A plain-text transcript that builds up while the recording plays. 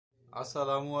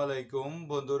আসসালামু আলাইকুম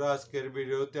বন্ধুরা, আজকের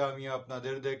ভিডিওতে আমি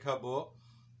আপনাদের দেখাবো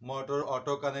মোটর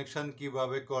অটো কানেকশন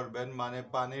কিভাবে করবেন। মানে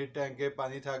পানির ট্যাঙ্কে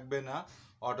পানি থাকবে না,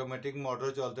 অটোমেটিক মোটর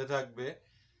চলতে থাকবে।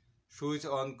 সুইচ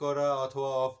অন করা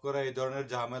অথবা অফ করা এই ধরনের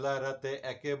ঝামেলা এড়াতে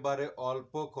একেবারে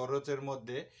অল্প খরচের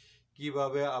মধ্যে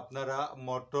কিভাবে আপনারা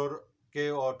মোটরকে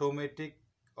অটোমেটিক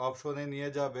অপশনে নিয়ে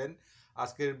যাবেন,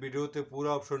 আজকের ভিডিওতে পুরো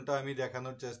অপশনটা আমি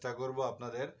দেখানোর চেষ্টা করব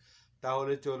আপনাদের।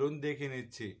 তাহলে চলুন দেখে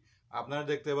নিচ্ছি। আপনারা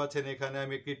দেখতে পাচ্ছেন এখানে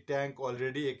আমি একটি ট্যাঙ্ক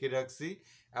অলরেডি এঁকে রাখছি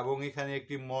এবং এখানে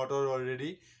একটি মোটর অলরেডি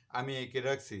আমি এঁকে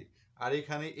রাখছি। আর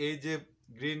এখানে এই যে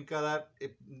গ্রিন কালার,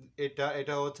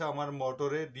 এটা হচ্ছে আমার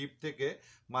মোটরের ডিপ থেকে,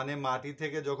 মানে মাটি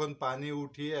থেকে যখন পানি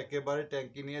উঠিয়ে একেবারে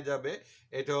ট্যাঙ্কি নিয়ে যাবে,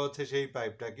 এটা হচ্ছে সেই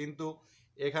পাইপটা। কিন্তু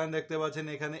এখানে দেখতে পাচ্ছেন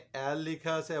এখানে এল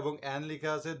লেখা আছে এবং এন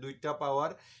লেখা আছে, দুইটা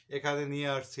পাওয়ার এখানে নিয়ে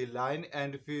আসছি। Line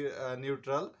and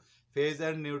neutral, phase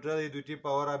and neutral, এই দুইটি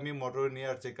পাওয়ার আমি মোটরে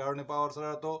নিয়ে আসছি, কারণ পাওয়ার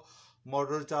ছাড়া তো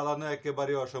মোটর চালানো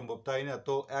একেবারে অসম্ভব, তাই না?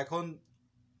 তো এখন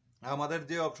আমাদের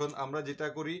যে অপশন, আমরা যেটা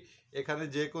করি এখানে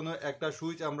যে কোনো একটা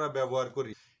সুইচ আমরা ব্যবহার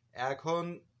করি। এখন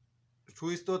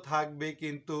সুইচ তো থাকবে,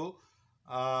 কিন্তু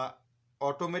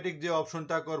অটোমেটিক যে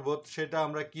অপশনটা করব সেটা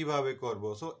আমরা কিভাবে করব।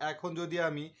 সো এখন যদি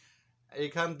আমি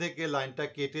এখান থেকে লাইনটা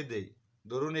কেটে দেই,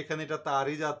 ধরুন এখানে এটা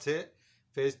তারই যাচ্ছে,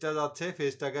 ফেজটা যাচ্ছে,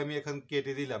 ফেজটাকে আমি এখন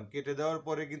কেটে দিলাম। কেটে দেওয়ার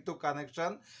পরে কিন্তু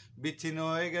কানেকশান বিচ্ছিন্ন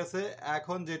হয়ে গেছে।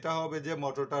 এখন যেটা হবে যে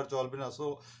মোটরটা আর চলবে না। সো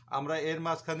আমরা এর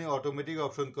মাঝখানে অটোমেটিক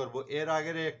অপশন করব। এর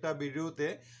আগের একটা ভিডিওতে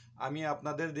আমি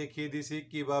আপনাদের দেখিয়ে দিছি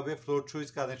কিভাবে ফ্লোট সুইচ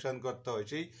কানেকশান করতে হয়।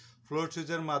 সেই ফ্লোট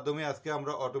সুইচের মাধ্যমে আজকে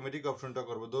আমরা অটোমেটিক অপশনটা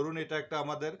করব। ধরুন এটা একটা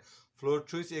আমাদের ফ্লোট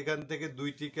সুইচ, এখান থেকে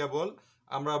দুইটি কেবল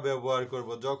আমরা ব্যবহার করব।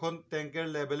 যখন ট্যাঙ্কের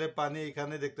লেভেলে পানি,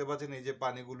 এখানে দেখতে পাচ্ছেন এই যে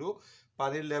পানিগুলো,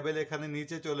 পানির লেভেল এখানে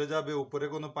নিচে চলে যাবে, উপরে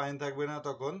কোনো পানি থাকবে না,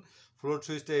 তখন ফ্লোট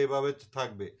সুইচটা এইভাবে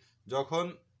থাকবে। যখন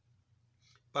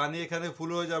পানি এখানে ফুল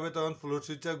হয়ে যাবে তখন ফ্লোট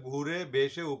সুইচটা ঘুরে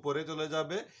ভেসে উপরে চলে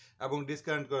যাবে এবং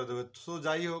ডিসকানেক্ট করে দেবে। সো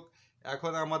যাই হোক,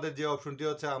 এখন আমাদের যে অপশনটি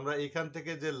হচ্ছে, আমরা এখান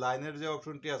থেকে যে লাইনের যে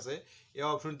অপশনটি আছে এই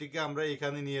অপশনটিকে আমরা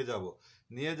এখানে নিয়ে যাব।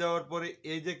 নিয়ে যাওয়ার পরে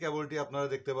এই যে কেবলটি আপনারা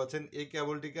দেখতে পাচ্ছেন, এই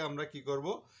কেবলটিকে আমরা কি করব,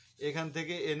 এখান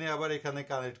থেকে এনে আবার এখানে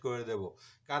কানেক্ট করে দেব।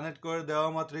 কানেক্ট করে দেওয়া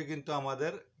মাত্রই কিন্তু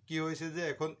আমাদের কি হয়েছে যে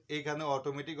এখন এখানে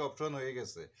অটোমেটিক অপশন হয়ে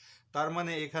গেছে। তার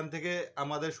মানে এখান থেকে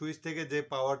আমাদের সুইচ থেকে যে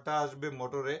পাওয়ারটা আসবে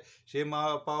মোটরে, সেই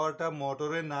পাওয়ারটা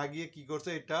মোটরে না গিয়ে কি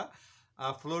করছে, এটা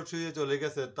ফ্লোট সুইচে চলে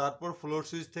গেছে। তারপর ফ্লোট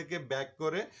সুইচ থেকে ব্যাক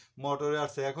করে মোটরে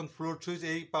আসছে। এখন ফ্লোট সুইচ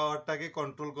এই পাওয়ারটাকে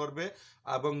কন্ট্রোল করবে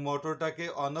এবং মোটরটাকে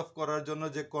অন অফ করার জন্য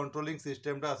যে কন্ট্রোলিং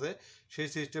সিস্টেমটা আছে সেই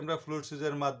সিস্টেমটা ফ্লোট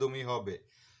সুইচের মাধ্যমেই হবে।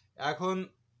 এখন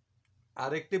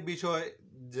আরেকটি বিষয়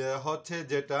যে হচ্ছে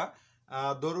যেটা,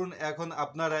 ধরুন এখন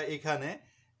আপনারা এখানে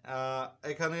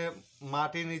এখানে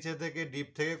মাটির নিচে থেকে, ডিপ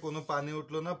থেকে কোনো পানি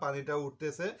উঠলো না, পানিটা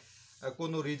উঠতেছে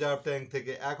কোনো রিজার্ভ ট্যাঙ্ক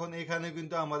থেকে। এখন এখানে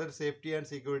কিন্তু আমাদের সেফটি অ্যান্ড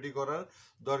সিকিউরিটি করার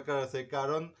দরকার আছে,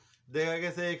 কারণ দেখা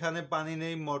গেছে এখানে পানি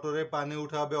নেই, মোটরে পানি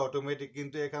উঠাবে অটোমেটিক,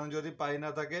 কিন্তু এখানে যদি পানি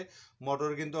না থাকে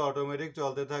মোটর কিন্তু অটোমেটিক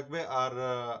চলতে থাকবে। আর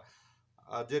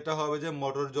যেটা হবে যে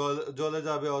মোটর জ্বলে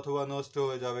যাবে অথবা নষ্ট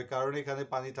হয়ে যাবে, কারণ এখানে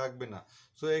পানি থাকবে না।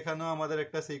 সো এখানেও আমাদের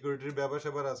একটা সিকিউরিটির ব্যাপার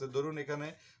স্যাপার আছে। ধরুন এখানে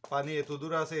পানি এত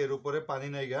দূর আছে, এর উপরে পানি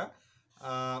নাই গা,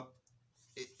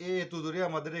 এত দূরে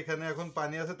আমাদের এখানে এখন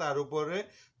পানি আছে, তার উপরে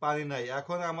পানি নাই।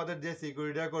 এখন আমাদের যে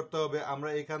সিকিউরিটিটা করতে হবে, আমরা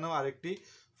এখানেও আরেকটি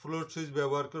ফ্লোট সুইচ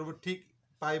ব্যবহার করব। ঠিক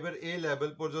পাইপের এই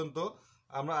লেভেল পর্যন্ত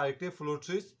আমরা আরেকটি ফ্লোট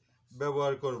সুইচ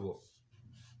ব্যবহার করব।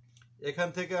 এখান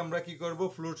থেকে আমরা কি করব,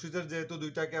 ফ্লোট সুইচের যেহেতু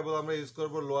দুইটা কেবল আমরা ইউজ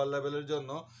করব লোয়ার লেভেলের জন্য,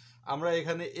 আমরা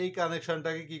এখানে এই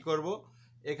কানেকশনটাকে কি করব,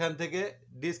 এখান থেকে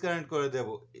ডিসকানেক্ট করে দেব।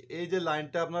 এই যে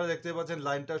লাইনটা আপনারা দেখতে পাচ্ছেন,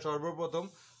 লাইনটা সর্বপ্রথম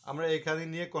আমরা এখানে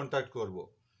নিয়ে কন্ট্যাক্ট করব।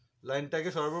 লাইনটাকে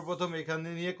সর্বপ্রথম এখানে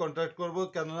নিয়ে কন্ট্যাক্ট করব,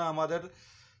 কেননা আমাদের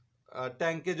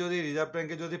ট্যাঙ্কে যদি, রিজার্ভ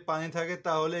ট্যাঙ্কে যদি পানি থাকে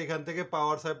তাহলে এখান থেকে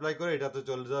পাওয়ার সাপ্লাই করে এটাতে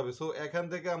চলে যাবে। সো এখান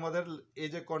থেকে আমাদের এই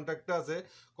যে কন্ট্যাক্টটা আছে,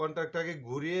 কন্ট্যাক্টটাকে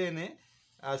ঘুরিয়ে এনে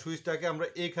সুইচটাকে আমরা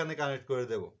এইখানে কানেক্ট করে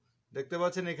দেব। দেখতে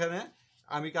পাচ্ছেন এখানে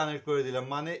আমি কানেক্ট করে দিলাম,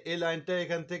 মানে এই লাইনটা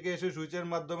এখান থেকে এসে সুইচের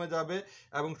মাধ্যমে যাবে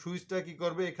এবং সুইচটা কি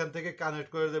করবে, এখান থেকে কানেক্ট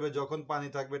করে দেবে যখন পানি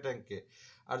থাকবে ট্যাঙ্কে।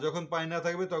 আর যখন পানি না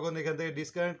থাকবে তখন এখান থেকে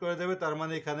ডিসকানেক্ট করে দেবে, তার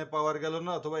মানে এখানে পাওয়ার গেল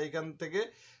না অথবা এখান থেকে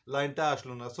লাইনটা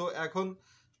আসলো না। সো এখন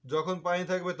যখন পানি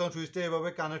থাকবে তখন সুইচটা এভাবে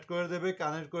কানেক্ট করে দেবে।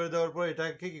 কানেক্ট করে দেওয়ার পর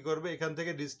এটাকে কি করবে, এখান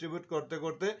থেকে ডিস্ট্রিবিউট করতে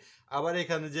করতে আবার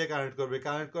এখানে যেয়ে কানেক্ট করবে।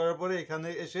 কানেক্ট করার পরে এখানে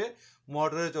এসে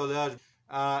মোটরে চলে আসবে।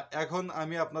 এখন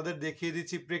আমি আপনাদের দেখিয়ে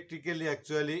দিচ্ছি প্র্যাকটিক্যালি,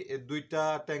 অ্যাকচুয়ালি দুইটা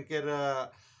ট্যাঙ্কের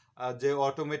যে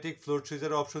অটোমেটিক ফ্লোট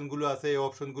সুইচের অপশনগুলো আছে এই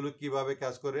অপশনগুলো কিভাবে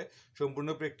কাজ করে সম্পূর্ণ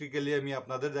প্র্যাকটিক্যালি আমি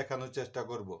আপনাদের দেখানোর চেষ্টা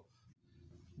করব।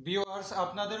 ভিউয়ার্স,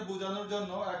 আপনাদের বোঝানোর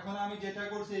জন্য এখন আমি যেটা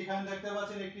করছি, এখানে দেখতে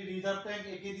পাচ্ছেন একটি রিজার্ভ ট্যাঙ্ক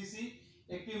এঁকে দিছি,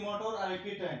 একটি মোটর আর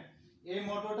একটি ট্যাঙ্ক। এই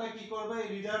মোটরটা কি করবে, এই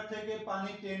রিজার্ভ থেকে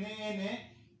পানি টেনে এনে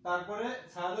তারপরে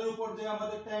ছাদের উপর যে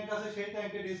আমাদের ট্যাঙ্ক আছে সেই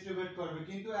ট্যাঙ্কে ডিস্ট্রিবিউট করবে।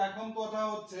 কিন্তু এখন কথা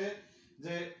হচ্ছে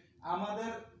যে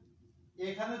আমাদের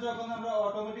এখানে যখন আমরা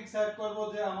অটোমেটিক সেট করব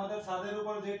যে আমাদের ছাদের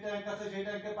উপর যে ট্যাঙ্ক আছে সেই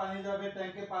ট্যাঙ্কে পানি যাবে,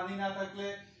 ট্যাঙ্কে পানি না থাকলে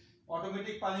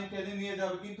অটোমেটিক পানি টেনে নিয়ে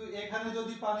যাবে। কিন্তু এখানে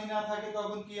যদি পানি না থাকে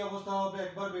তখন কি অবস্থা হবে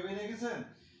একবার ভেবে দেখেছেন?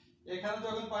 এখানে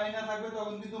যখন পানি না থাকবে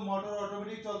তখন কিন্তু মোটর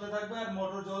অটোমেটিক চলতে থাকবে আর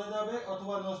মোটর জ্বলে যাবে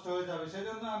অথবা নষ্ট হয়ে যাবে।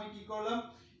 সেজন্য আমি কি করলাম,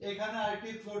 এখানে আরেকটি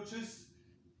ফ্লোট সুইচ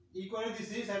করে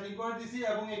দিছি, সেটিং করে দিছি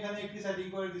এবং এখানে একটি সেটিং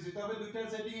করে দিছি। তবে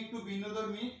দুইটার সেটিং একটু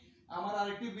ভিন্নধর্মী। আমার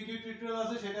আরেকটি ভিডিও টিউটোরিয়াল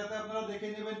আছে, সেটাতে আপনারা দেখে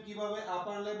নেবেন কিভাবে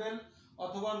আপার লেভেল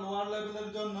অথবা লোয়ার লেভেলের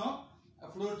জন্য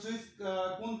ফ্লোট সুইচ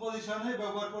কোন পজিশনে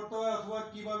ব্যবহার করতে হয় অথবা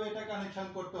কিভাবে এটা কানেকশন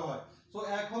করতে হয়। সো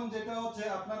এখন যেটা হচ্ছে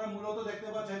আপনারা মূলত দেখতে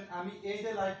পাচ্ছেন আমি এই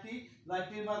যে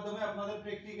লাইটটির মাধ্যমে আপনাদের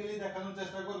প্র্যাকটিক্যালি দেখানোর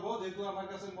চেষ্টা করব, যেহেতু আমার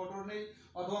কাছে মোটর নেই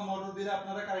অথবা মোটর দিলে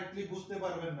আপনারা কারেক্টলি বুঝতে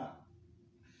পারবেন না।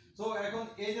 সো এখন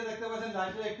এই যে দেখতে পাচ্ছেন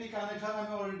লাইটের একটি কানেকশন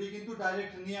আমি অলরেডি কিন্তু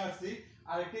ডাইরেক্ট নিয়ে আসছি,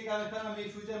 আরেকটি কানেকশন আমি এই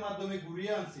সুইচের মাধ্যমে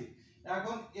ঘুরিয়ে আনছি।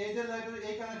 এখন এই যে লাইটের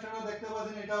এই কানেকশনটা দেখতে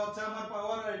পাচ্ছেন, এটা হচ্ছে আমার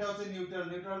পাওয়ার আর এটা হচ্ছে নিউট্রাল।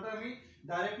 নিউট্রালটা আমি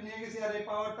ডাইরেক্ট নিয়ে গেছি আর এই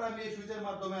পাওয়ারটা আমি এই সুইচের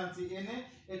মাধ্যমে আনছি, এনে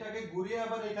এটাকে ঘুরিয়ে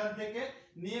আবার এখান থেকে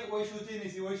নিয়ে ওই সুইচে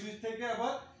নিয়েছি। ওই সুইচ থেকে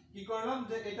আবার কি করলাম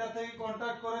যে এটা থেকে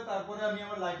কন্টাক্ট করে তারপরে আমি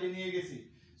আমার লাইটে নিয়ে গেছি।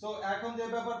 সো এখন যে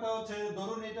ব্যাপারটা হচ্ছে,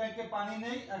 ধরুন এই ট্যাঙ্কে পানি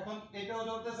নেই, এখন এটাও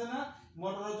চলতেছে না,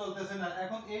 মোটরও চলতেছে না।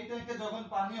 এখন এই ট্যাঙ্কে যখন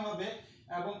পানি হবে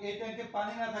এবং এই ট্যাঙ্কে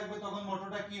পানি না থাকবে তখন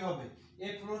মোটরটা কি হবে,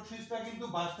 এই ফ্লোট সুইচটা কিন্তু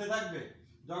ভাসতে থাকবে।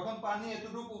 যখন পানি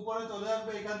এতটুকু উপরে চলে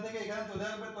আসবে এখান থেকে এখানে চলে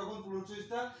আসবে তখন ফ্লোট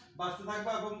সুইচটা ভাসতে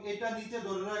থাকবে এবং এটা নিচে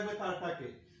ধরে রাখবে তারটাকে।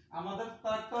 আমাদের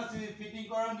তারটা ফিটিং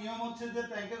করার নিয়ম হচ্ছে যে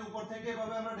ট্যাঙ্কের উপর থেকে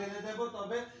এভাবে আমরা ঢেলে দেব,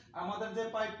 তবে আমাদের যে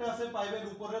পাইপটা আছে পাইপের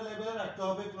উপরের লেভেলে রাখতে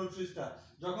হবে ফ্লোট সুইচটা।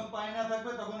 যখন পানি না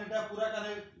থাকবে তখন এটা পুরো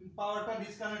পাওয়ারটা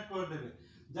ডিসকানেক্ট করে দেবে।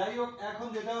 যাই হোক, এখন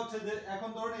যেটা হচ্ছে যে এখন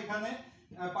ধরুন এখানে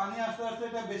পানি আস্তে আস্তে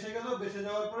এটা বেসে গেল, বেসে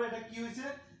যাওয়ার পরে এটা কি হয়েছে,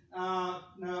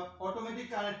 অটোমেটিক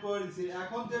কানেক্ট করে দিছি।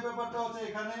 এখন যে ব্যাপারটা হচ্ছে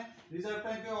এখানে রিজার্ভ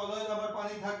ট্যাঙ্কে অলওয়েজ আমার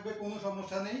পানি থাকবে, কোনো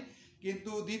সমস্যা নেই।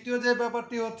 কিন্তু দ্বিতীয় যে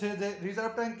ব্যাপারটি হচ্ছে যে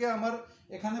রিজার্ভ ট্যাঙ্কে আমার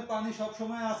এখানে পানি সব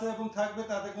সময় আছে এবং থাকবে,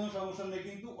 তাতে কোনো সমস্যা নেই।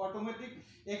 কিন্তু অটোমেটিক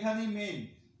এখানেই মেইন,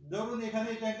 ধরুন এখানে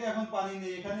এই ট্যাঙ্কে এখন পানি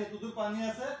নেই, এখানে এতটুকু পানি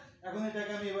আছে, এখন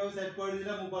এটাকে আমি এভাবে সেট করে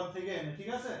দিলাম উপর থেকে এনে, ঠিক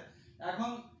আছে। এখন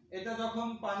এটা যখন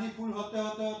পানি ফুল হতে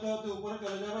হতে হতে হতে উপরে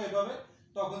চলে যাবে এভাবে,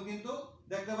 তখন কিন্তু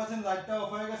দেখতে পাচ্ছেন লাইটটা অফ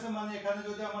হয়ে গেছে, মানে এখানে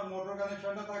যদি আমার মোটর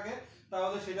কানেকশনটা থাকে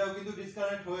তাহলে সেটাও কিন্তু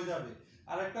ডিসকানেক্ট হয়ে যাবে।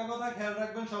 আরেকটা কথা খেয়াল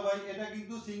রাখবেন সবাই, এটা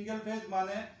কিন্তু সিঙ্গেল ফেজ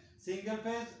মানে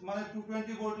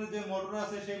 220 ভোল্টের যে মোটর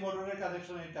আছে সেই মোটরের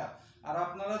কানেকশন এটা। আর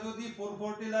আপনারা যদি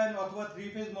 440 লাইন অথবা 3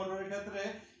 ফেজ মোটরের ক্ষেত্রে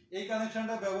এই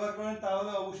কানেকশনটা ব্যবহার করেন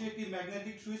তাহলে অবশ্যই একটি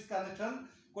ম্যাগনেটিক সুইচ কানেকশন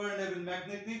করে নেবেন,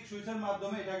 ম্যাগনেটিক সুইচের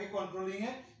মাধ্যমে এটাকে কন্ট্রোলিং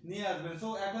এ নিয়ে আসবেন। সো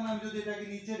এখন আমি যদি এটাকে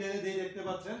নিচে ঢেলে দিই, দেখতে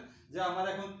পাচ্ছেন যে আমার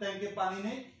এখন ট্যাঙ্কে পানি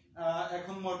নেই,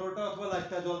 এখন মোটরটা অথবা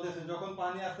লাইটটা জ্বলতেছে। যখন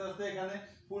পানি আস্তে আস্তে এখানে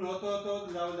ফুল হতে হতে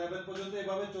লেভেল পর্যন্ত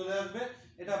এভাবে চলে আসবে,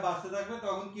 এটা বাড়তে থাকবে,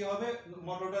 তখন কি হবে,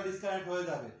 মোটরটা ডিসকানেক্ট হয়ে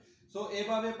যাবে। সো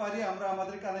এভাবে পারি আমরা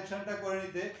আমাদের কানেকশনটা করে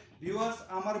নিতে। ভিউয়ার্স,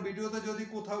 আমার ভিডিওতে যদি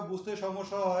কোথাও বুঝতে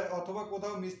সমস্যা হয় অথবা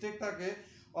কোথাও মিস্টেক থাকে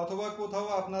অথবা কোথাও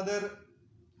আপনাদের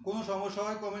কোনো সমস্যা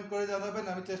হয় কমেন্ট করে জানাবেন,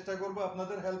 আমি চেষ্টা করব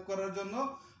আপনাদের হেল্প করার জন্য।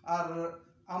 আর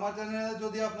আমার চ্যানেলে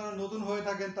যদি আপনারা নতুন হয়ে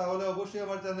থাকেন তাহলে অবশ্যই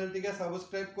আমার চ্যানেলটিকে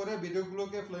সাবস্ক্রাইব করে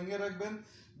ভিডিওগুলোকে ফ্লোইং এ রাখবেন।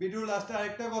 ভিডিওর লাস্টে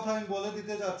আরেকটা কথা আমি বলে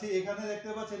দিতে যাচ্ছি, এখানে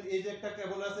দেখতে পাচ্ছেন এই যে একটা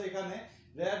কেবল আছে, এখানে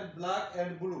রেড, ব্ল্যাক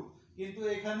এন্ড ব্লু, কিন্তু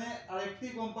এখানে আরেকটি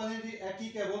কোম্পানির একই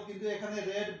কেবল, কিন্তু এখানে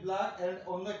রেড, ব্ল্যাক এন্ড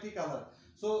অন্য একটি কালার।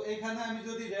 সো এখানে আমি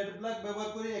যদি রেড ব্ল্যাক ব্যবহার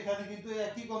করি, এখানে কিন্তু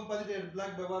একই কোম্পানির রেড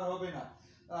ব্ল্যাক ব্যবহার হবে না।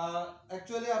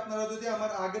 অ্যাকচুয়ালি আপনারা যদি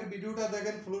আমার আগের ভিডিওটা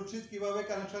দেখেন ফ্লোট সুইচ কিভাবে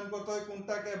কানেকশন করতে হয়,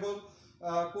 কোনটা কেবল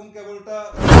কোন কেবলটা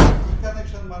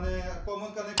কানেকশন মানে কমন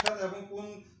কানেকশন এবং কোন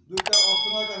দুইটা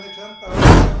অপশনাল কানেকশন, তাহলে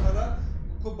আপনারা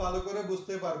খুব ভালো করে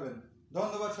বুঝতে পারবেন।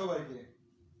 ধন্যবাদ সবাইকে।